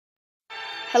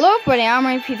Hello everybody, I'm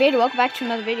INQUSITION. Welcome back to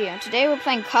another video. Today we're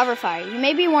playing Cover Fire. You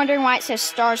may be wondering why it says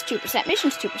stars 2%,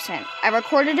 missions 2%. I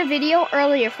recorded a video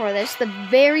earlier for this, the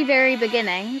very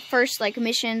beginning. First, like,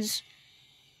 missions,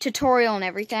 tutorial and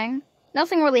everything.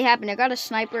 Nothing really happened. I got a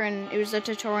sniper and it was a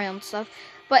tutorial and stuff.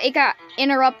 But it got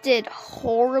interrupted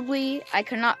horribly. I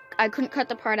couldn't cut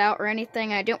the part out or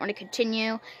anything. I didn't want to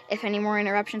continue if any more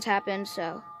interruptions happened,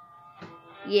 so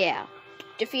yeah.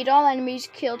 Defeat all enemies,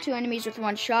 kill 2 enemies with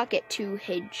 1 shot, get 2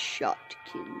 headshot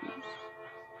kills.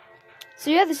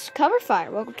 So yeah, this is Cover Fire.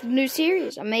 Welcome to the new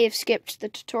series. I may have skipped the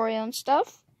tutorial and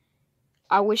stuff.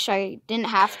 I wish I didn't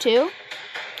have to,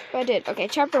 but I did. Okay,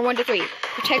 chapter 1 to 3.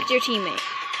 Protect your teammate.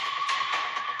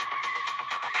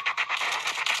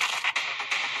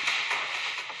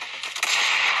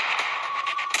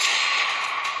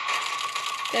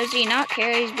 Does he not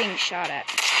care he's being shot at?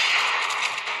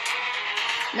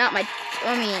 Not my...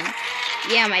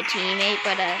 yeah, my teammate,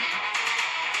 but,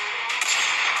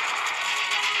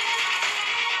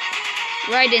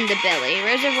 right in the belly.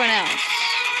 Where's everyone else?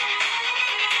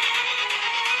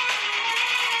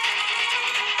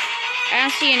 I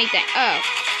don't see anything. Oh.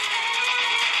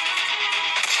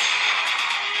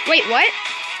 Wait, what?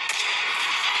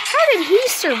 How did he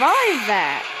survive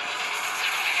that?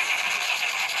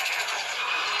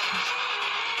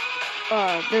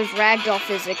 Oh, there's ragdoll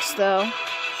physics, though.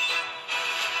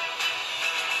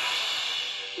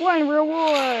 1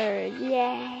 reward,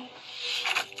 yay.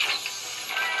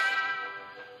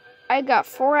 I got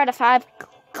 4 out of 5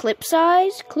 clip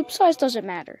size. Clip size doesn't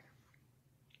matter.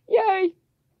 Yay.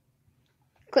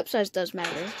 Clip size does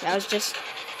matter. I was just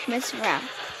messing around.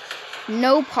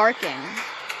 No parking.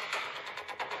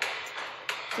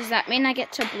 Does that mean I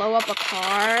get to blow up a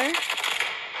car?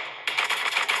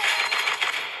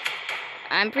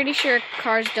 I'm pretty sure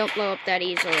cars don't blow up that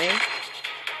easily.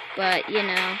 But, you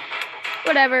know.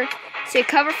 Whatever. So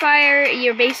Cover Fire,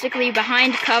 you're basically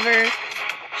behind cover,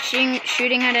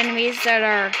 shooting at enemies that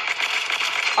are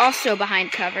also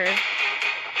behind cover.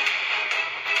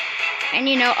 And,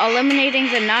 you know, eliminating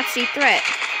the Nazi threat.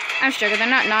 I'm sure they're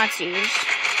not Nazis.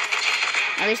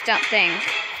 At least don't think.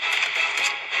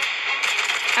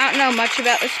 I don't know much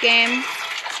about this game.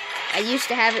 I used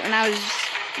to have it when I was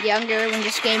younger, when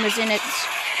this game was in its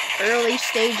early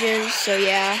stages, so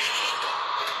yeah.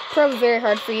 Probably very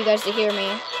hard for you guys to hear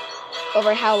me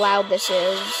over how loud this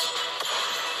is.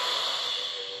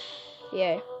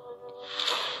 Yeah.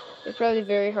 It's probably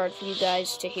very hard for you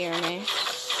guys to hear me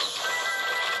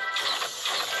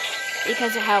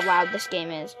because of how loud this game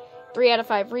is. 3 out of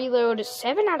 5 reload,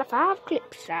 7 out of 5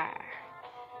 clip size.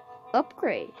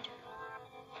 Upgrade.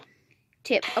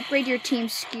 Tip, upgrade your team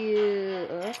skill.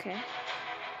 Okay.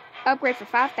 Upgrade for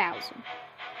 5,000.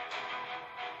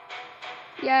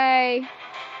 Yay.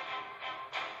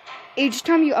 Each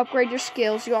time you upgrade your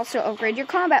skills, you also upgrade your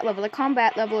combat level. The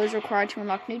combat level is required to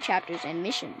unlock new chapters and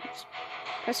missions.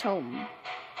 Press home.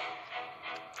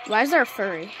 Why is there a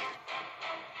furry?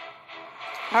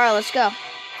 Alright, let's go.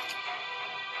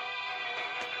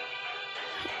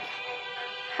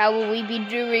 How will we be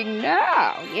doing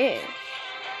now? Yeah.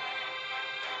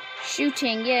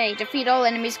 Shooting, yay. Defeat all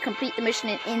enemies, complete the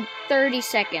mission in 30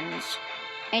 seconds.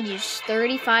 And use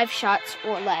 35 shots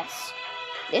or less.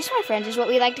 This, my friends, is what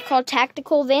we like to call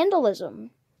tactical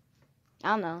vandalism.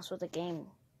 I don't know, that's what the game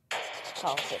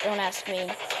calls it. Don't ask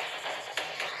me.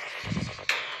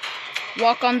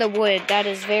 Walk on the wood. That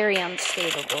is very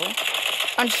unstable.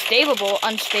 Unstable.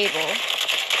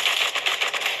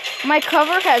 My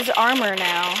cover has armor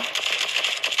now.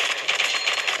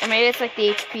 Or maybe it's like the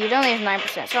HP. It only has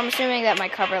 9%. So I'm assuming that my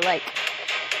cover, like,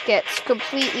 gets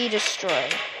completely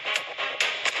destroyed.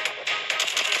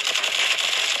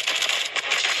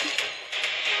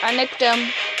 I nicked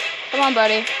him. Come on,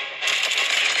 buddy.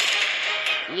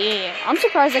 Yeah. I'm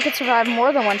surprised I could survive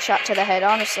more than 1 shot to the head,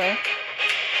 honestly.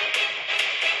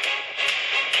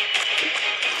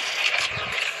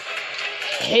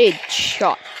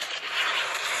 Headshot.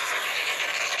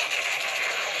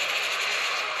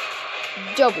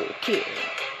 Double kill.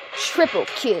 Triple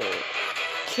kill.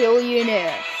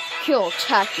 Killionaire.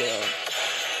 Kill-tacular.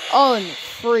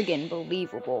 Unfriggin'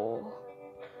 believable.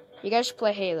 You guys should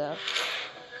play Halo.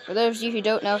 For those of you who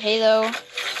don't know Halo's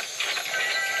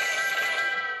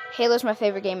my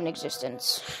favorite game in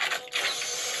existence.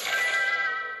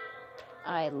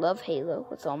 I love Halo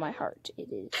with all my heart.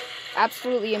 It is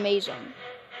absolutely amazing.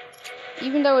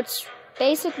 Even though it's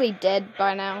basically dead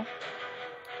by now.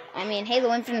 I mean,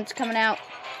 Halo Infinite's coming out.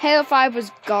 Halo 5 was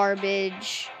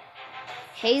garbage.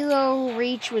 Halo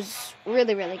Reach was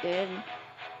really good.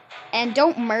 And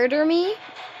don't murder me.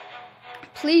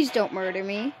 Please don't murder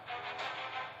me.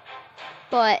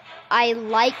 but I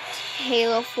liked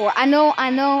Halo 4. I know,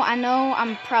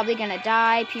 I'm probably gonna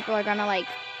die. People are gonna, like,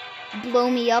 blow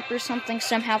me up or something,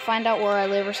 somehow find out where I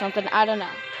live or something. I don't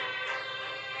know.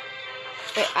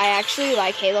 But I actually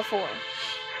like Halo 4.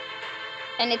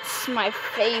 And it's my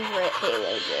favorite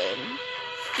Halo game.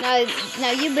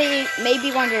 Now you may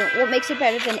be wondering, what makes it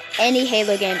better than any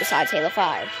Halo game besides Halo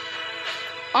 5?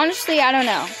 Honestly, I don't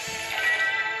know.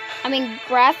 I mean,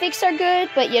 graphics are good,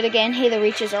 but yet again, Halo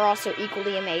Reaches are also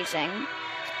equally amazing.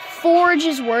 Forge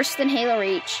is worse than Halo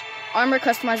Reach. Armor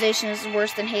customization is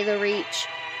worse than Halo Reach.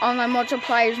 Online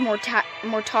multiplayer is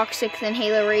more toxic than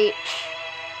Halo Reach.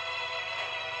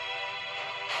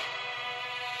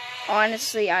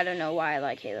 Honestly, I don't know why I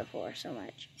like Halo 4 so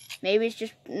much. Maybe it's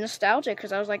just nostalgic,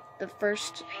 because I was like the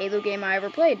first Halo game I ever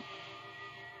played.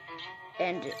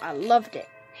 And I loved it.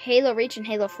 Halo Reach and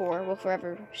Halo 4 will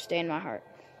forever stay in my heart.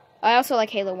 I also like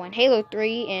Halo 1. Halo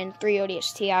 3 and 3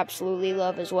 ODST I absolutely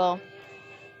love as well.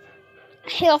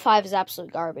 Halo 5 is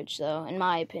absolute garbage, though, in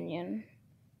my opinion.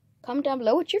 Comment down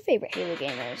below what your favorite Halo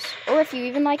game is. Or if you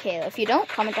even like Halo. If you don't,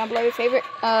 comment down below your favorite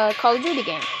Call of Duty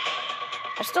game.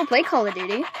 I still play Call of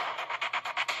Duty.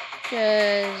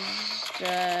 Yeah.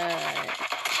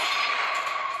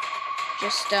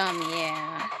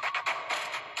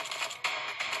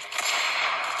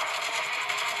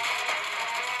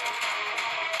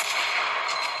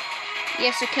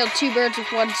 Yes, I killed 2 birds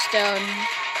with 1 stone.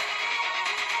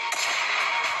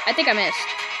 I think I missed.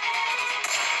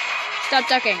 Stop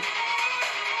ducking.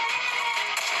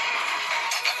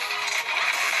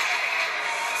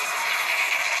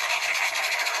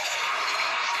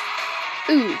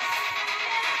 Ooh.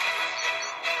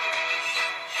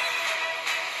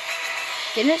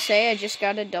 Didn't it say I just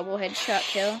got a double headshot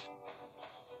kill?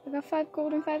 I got 5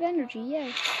 gold and 5 energy,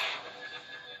 yay.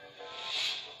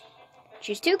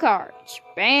 Choose 2 cards.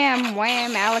 Bam,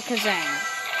 wham, alakazam.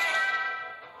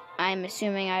 I'm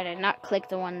assuming I did not click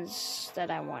the ones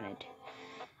that I wanted.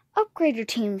 Upgrade your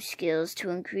team skills to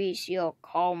increase your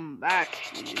combat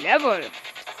level.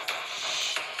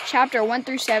 Chapter 1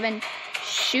 through 7.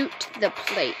 Shoot the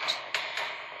plate.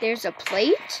 There's a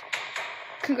plate?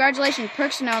 Congratulations,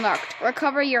 perks now unlocked.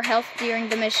 Recover your health during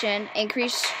the mission.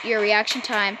 Increase your reaction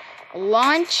time.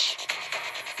 Launch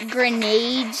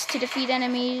grenades to defeat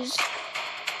enemies.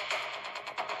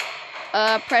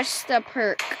 Press the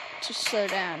perk to slow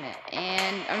down it.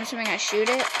 And I'm assuming I shoot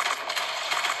it.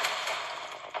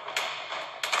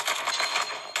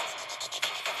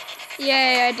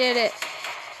 Yay, I did it.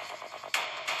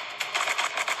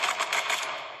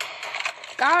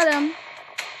 Got him.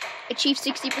 Achieve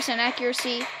 60%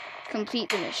 accuracy. Complete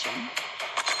the mission.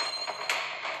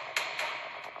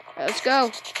 Let's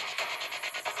go.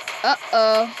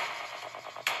 Uh-oh.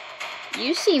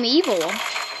 You seem evil.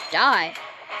 Die.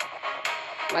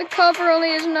 My cover only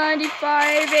has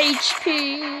 95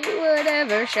 HP.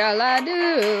 Whatever shall I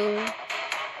do?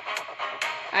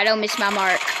 I don't miss my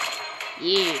mark.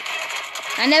 Yeah.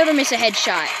 I never miss a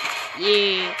headshot.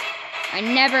 Yeah. I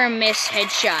never miss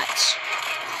headshots.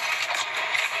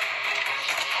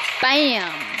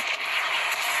 Bam.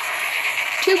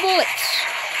 2 bullets.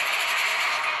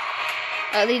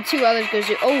 The 2 others goes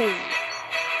to... Oh.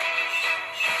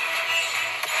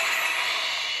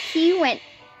 He went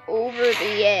over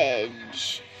the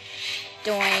edge.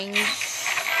 Doing.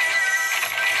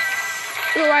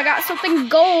 Ooh, I got something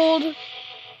gold.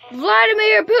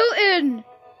 Vladimir Putin.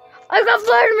 I got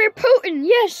Vladimir Putin.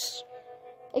 Yes.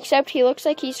 Except he looks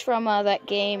like he's from that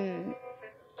game,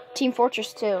 Team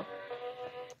Fortress 2.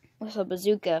 With a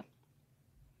bazooka.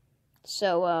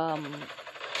 So,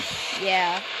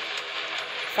 yeah.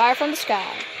 Fire from the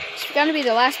sky. It's gonna be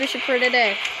the last mission for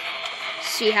today.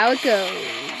 See how it goes.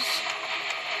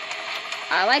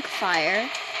 I like fire.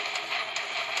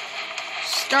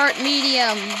 Start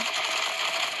medium.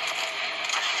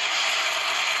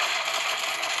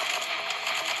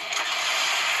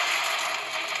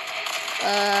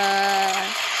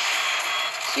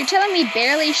 So you're telling me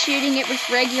barely shooting it with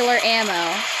regular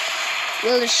ammo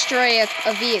will destroy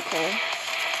a vehicle,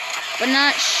 but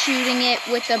not shooting it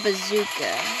with a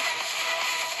bazooka.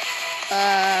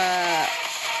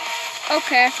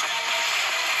 Okay.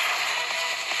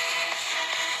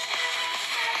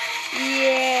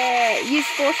 Yeah, use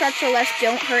 4 shots or less,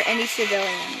 don't hurt any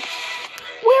civilians.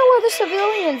 Where were the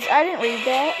civilians? I didn't read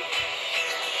that.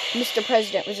 Mr.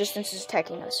 President, Resistance is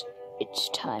attacking us. It's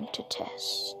time to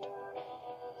test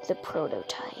the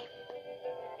prototype.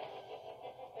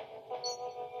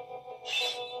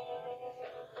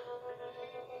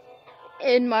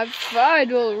 And my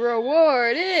final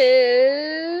reward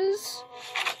is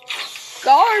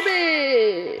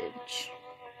garbage.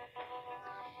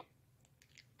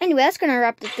 Anyway, that's going to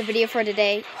wrap up the video for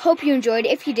today. Hope you enjoyed.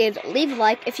 If you did, leave a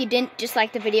like. If you didn't,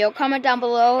 dislike the video. Comment down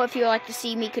below if you would like to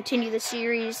see me continue the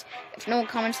series. If no one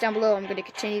comments down below, I'm going to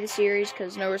continue the series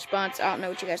because no response. I don't know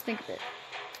what you guys think of it.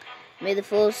 May the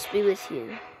force be with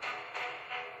you.